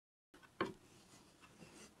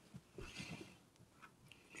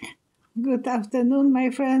Good afternoon, my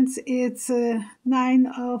friends. It's 9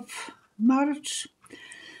 of March,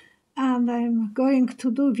 and I'm going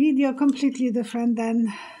to do video completely different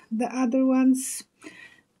than the other ones.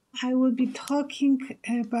 I will be talking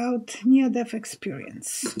about near-death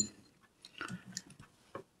experience.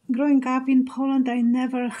 Growing up in Poland, I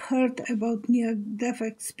never heard about near-death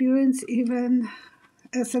experience, even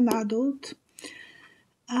as an adult.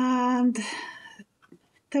 And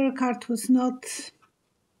tarot card was not,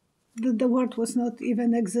 the word was not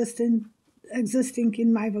even existing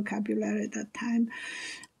in my vocabulary at that time.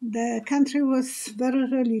 The country was very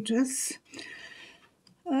religious.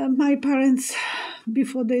 My parents,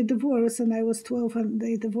 before they divorced, and I was 12 and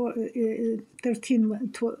they divorced, 13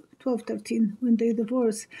 when they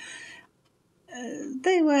divorced,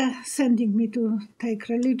 they were sending me to take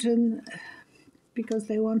religion because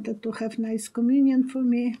they wanted to have nice communion for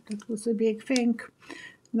me. That was a big thing.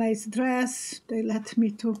 Nice dress. They let me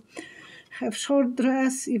to have short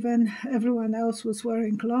dress. Even everyone else was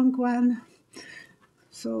wearing long one.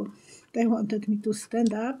 So they wanted me to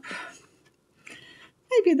stand up.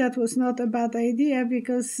 Maybe that was not a bad idea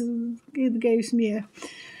because it gives me a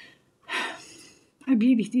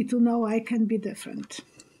ability to know I can be different.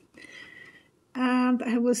 And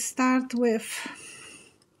I will start with,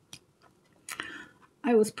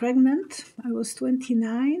 I was pregnant. I was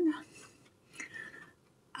 29.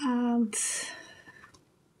 And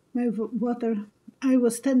I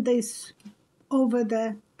was 10 days over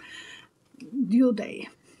the due day.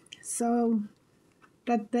 So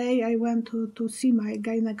that day I went to see my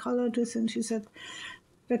gynecologist, and she said,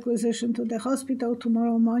 requisition to the hospital.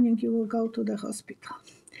 Tomorrow morning you will go to the hospital.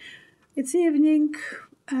 It's evening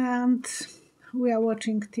and we are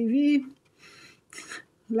watching TV,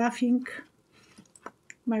 laughing.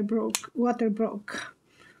 My water broke.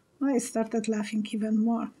 I started laughing even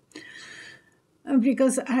more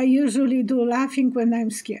because I usually do laughing when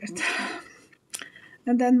I'm scared.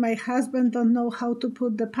 And then my husband don't know how to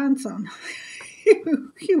put the pants on.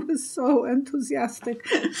 He was so enthusiastic.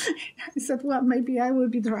 I said, well, maybe I will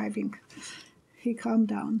be driving. He calmed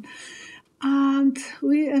down. And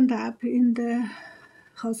we end up in the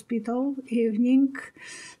hospital evening.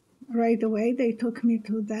 Right away, they took me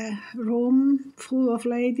to the room full of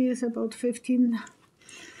ladies. About 15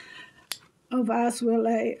 of us were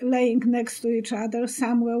laying next to each other.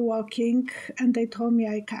 Some were walking, and they told me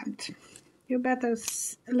I can't. You better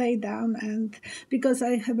lay down, and because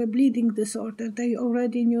I have a bleeding disorder. They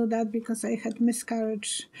already knew that because I had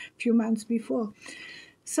miscarriage a few months before.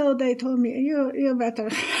 So they told me, you better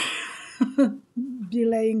be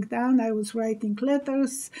laying down. I was writing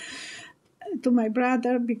letters to my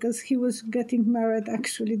brother because he was getting married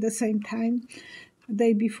actually the same time,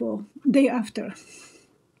 day after.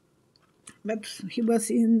 But he was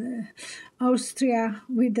in Austria.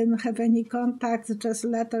 We didn't have any contacts, just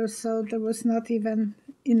letters, so there was not even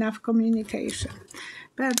enough communication.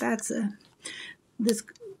 But that's this.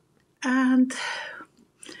 And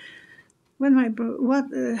when my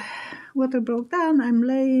water broke down, I'm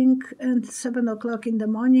laying, and 7 o'clock in the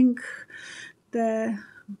morning, the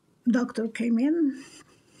doctor came in,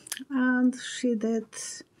 and she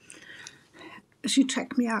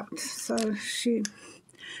checked me out. So she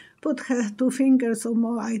put her 2 fingers or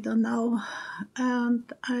more, I don't know,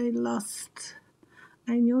 and I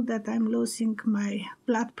knew that I'm losing my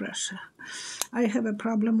blood pressure. I have a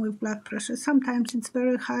problem with blood pressure. Sometimes it's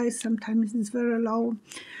very high, sometimes it's very low.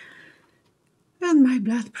 And my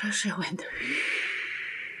blood pressure went.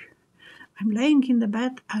 I'm laying in the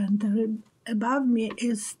bed, and above me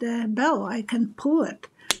is the bell. I can pull it.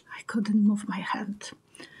 I couldn't move my hand.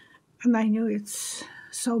 And I knew it's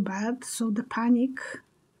so bad, so the panic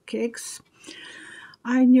kicks.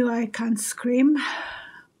 I knew I can't scream.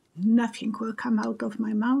 Nothing will come out of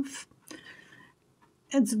my mouth.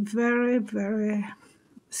 It's very, very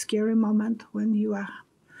scary moment when you are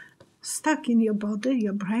stuck in your body.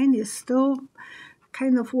 Your brain is still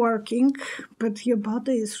kind of working, but your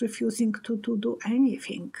body is refusing to do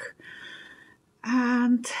anything.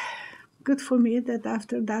 And good for me that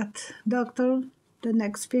after that doctor, the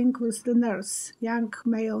next thing was the nurse, young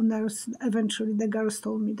male nurse. Eventually the girls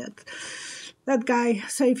told me that guy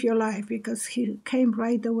saved your life because he came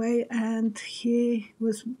right away and he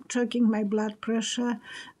was checking my blood pressure,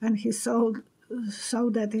 and he saw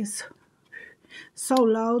that it's so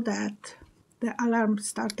low that the alarm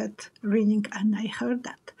started ringing, and I heard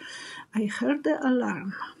that. I heard the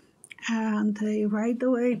alarm, and they right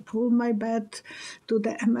away pulled my bed to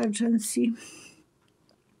the emergency.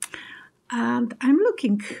 And I'm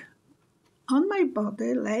looking on my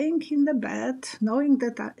body, laying in the bed, knowing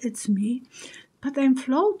that it's me, but I'm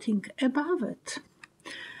floating above it.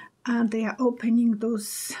 and they are opening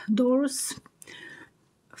those doors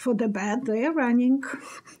for the bed. They are running,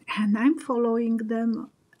 and I'm following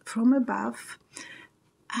them from above,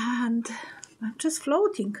 and I'm just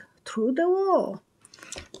floating through the wall.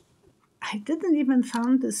 I didn't even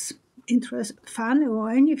find this funny or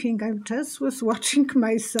anything. I just was watching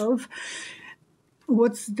myself,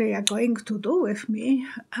 what they are going to do with me.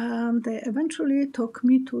 And they eventually took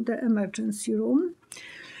me to the emergency room.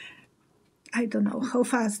 I don't know how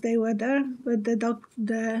fast they were there, but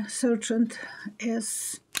the surgeon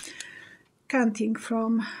is counting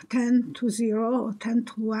from 10 to 0 or 10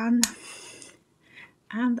 to 1.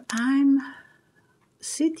 And I'm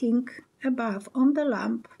sitting above on the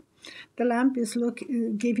lamp. The lamp is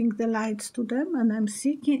giving the lights to them, and I'm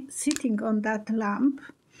sitting on that lamp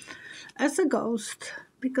as a ghost,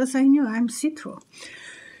 because I knew I'm see-through.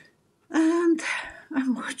 And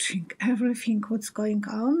I'm watching everything, what's going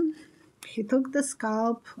on. He took the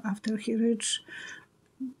scalp after he reached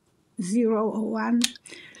 0 or 1,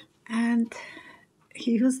 and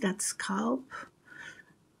he used that scalp,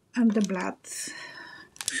 and the blood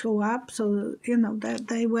show up. So, that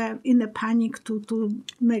they were in a panic to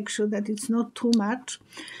make sure that it's not too much.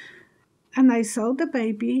 And I saw the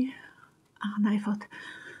baby, and I thought,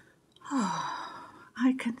 oh,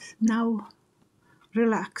 I can now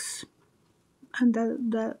relax. And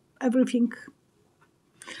the everything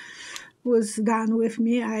was done with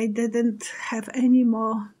me. I didn't have any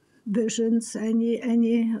more visions, I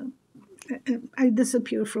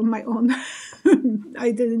disappeared from my own.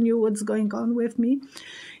 I didn't know what's going on with me.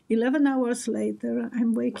 11 hours later,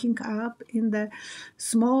 I'm waking up in the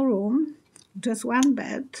small room, just one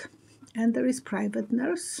bed, and there is private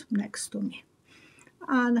nurse next to me.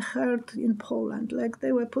 And heard in Poland, like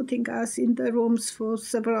they were putting us in the rooms for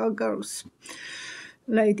several girls,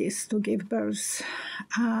 ladies, to give birth.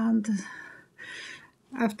 And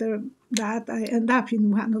after that, I end up in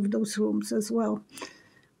one of those rooms as well.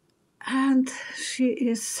 And she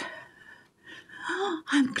is, oh,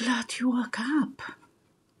 I'm glad you woke up.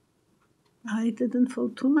 I didn't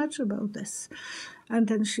thought too much about this. And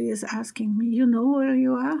then she is asking me, you know where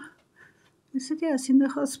you are? I said, yes, in the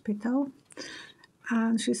hospital.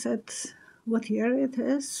 And she said, what year it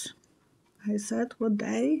is? I said, what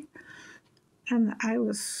day? And I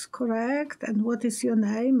was correct, and what is your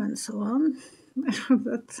name, and so on.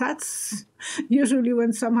 That's usually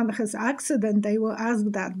when someone has accident, they will ask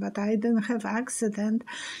that, but I didn't have accident.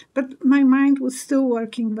 But my mind was still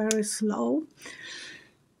working very slow.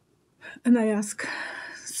 And I asked,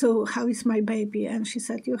 so how is my baby? And she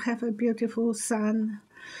said, you have a beautiful son,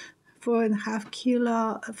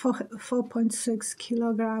 4.6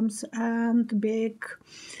 kilograms and big,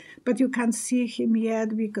 but you can't see him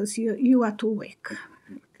yet because you are too weak.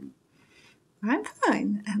 I'm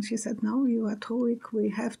fine. And she said, no, you are too weak. We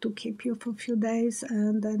have to keep you for a few days.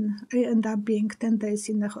 And then I end up being 10 days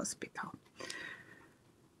in the hospital.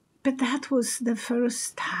 But that was the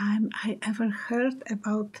first time I ever heard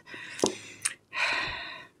about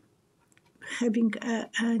having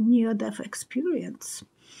a near-death experience.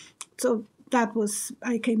 So that was,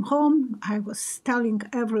 I came home, I was telling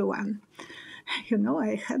everyone,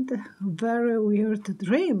 I had a very weird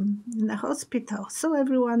dream in the hospital. So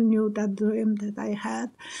everyone knew that dream that I had.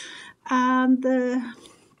 And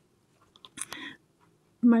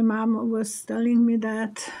my mom was telling me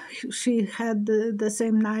that she had the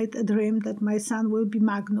same night a dream that my son will be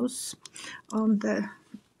Magnus on the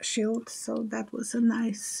shield. So that was a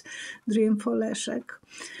nice dream for Leszek.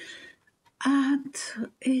 And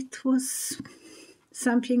it was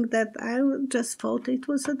something that I just thought it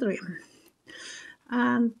was a dream.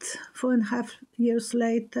 And 4.5 years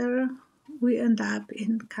later, we end up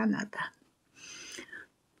in Canada.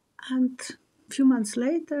 And a few months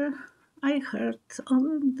later, I heard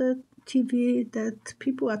on the TV that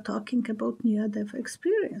people are talking about near-death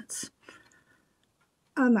experience.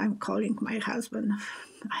 And I'm calling my husband.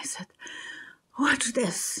 I said, watch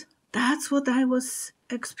this. That's what I was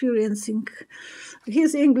experiencing.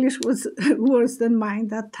 His English was worse than mine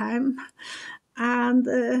that time. And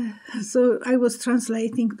so I was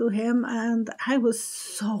translating to him, and I was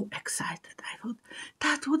so excited. I thought,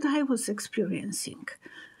 that's what I was experiencing.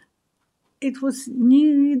 It was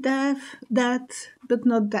nearly death, but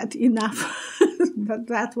not that enough.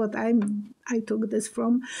 That's what I took this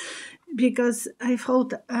from, because I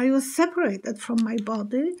thought I was separated from my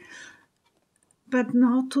body, but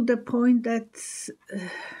not to the point that,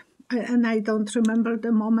 and I don't remember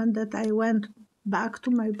the moment that I went back to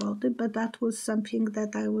my body, but that was something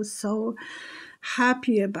that I was so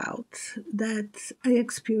happy about, that I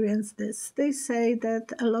experienced this. They say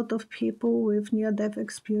that a lot of people with near-death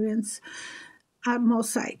experience I'm more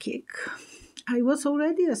psychic. I was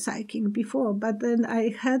already a psychic before, but then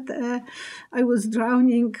I was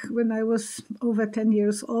drowning when I was over 10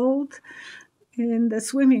 years old in the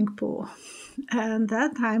swimming pool. And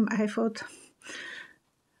that time I thought,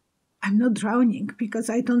 I'm not drowning because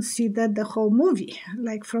I don't see that the whole movie,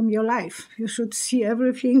 like from your life. You should see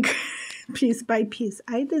everything piece by piece.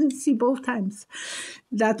 I didn't see both times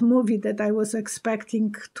that movie that I was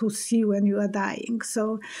expecting to see when you are dying.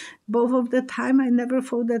 So both of the time I never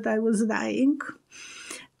thought that I was dying.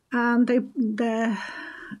 And the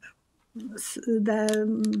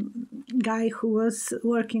guy who was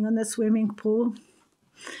working on the swimming pool,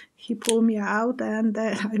 he pulled me out, and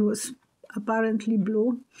I was apparently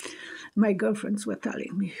blue. My girlfriends were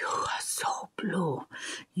telling me, "You are so blue,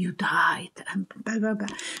 you died," and blah, blah, blah.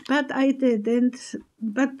 But I didn't.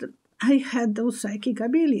 But I had those psychic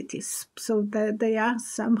abilities, so that they are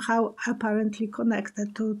somehow apparently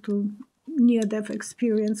connected to near-death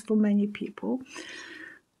experience for many people.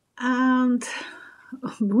 And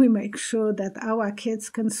we make sure that our kids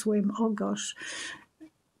can swim. Oh gosh,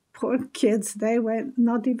 poor kids, they were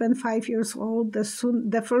not even 5 years old.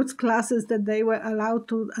 The first classes that they were allowed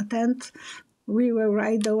to attend, we were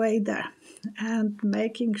right away there and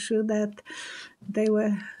making sure that they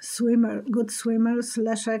were good swimmers.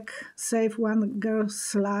 Leszek saved one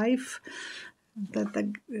girl's life that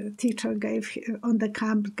the teacher on the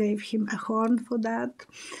camp gave him a horn for that.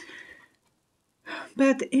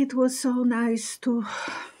 But it was so nice to...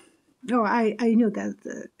 Oh, I knew that.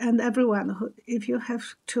 And everyone, if you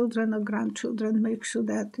have children or grandchildren, make sure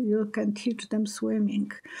that you can teach them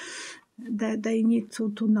swimming. That they need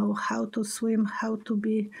to know how to swim, how to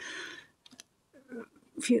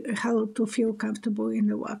feel comfortable in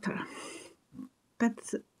the water.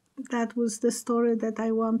 But that was the story that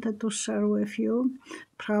I wanted to share with you.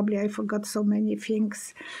 Probably I forgot so many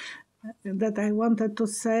things that I wanted to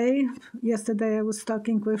say. Yesterday I was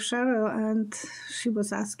talking with Cheryl, and she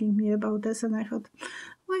was asking me about this, and I thought,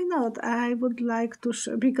 why not? I would like to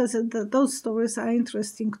share, because those stories are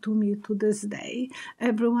interesting to me to this day.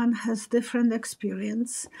 Everyone has different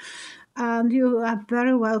experience, and you are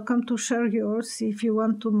very welcome to share yours. If you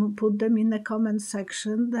want to put them in the comment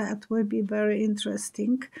section, that will be very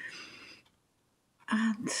interesting.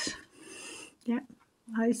 And yeah,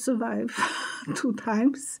 I survived 2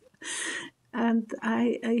 times. And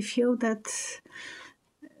I feel that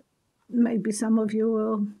maybe some of you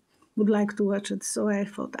would like to watch it. So I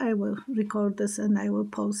thought I will record this and I will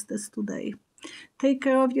post this today. Take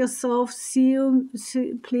care of yourself.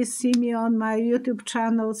 Please see me on my YouTube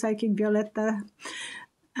channel, Psychic Violetta,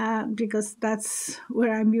 because that's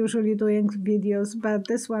where I'm usually doing videos. But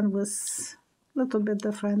this one was a little bit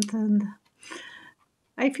different, and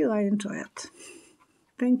I feel I enjoy it.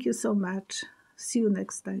 Thank you so much. See you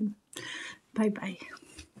next time. Bye-bye.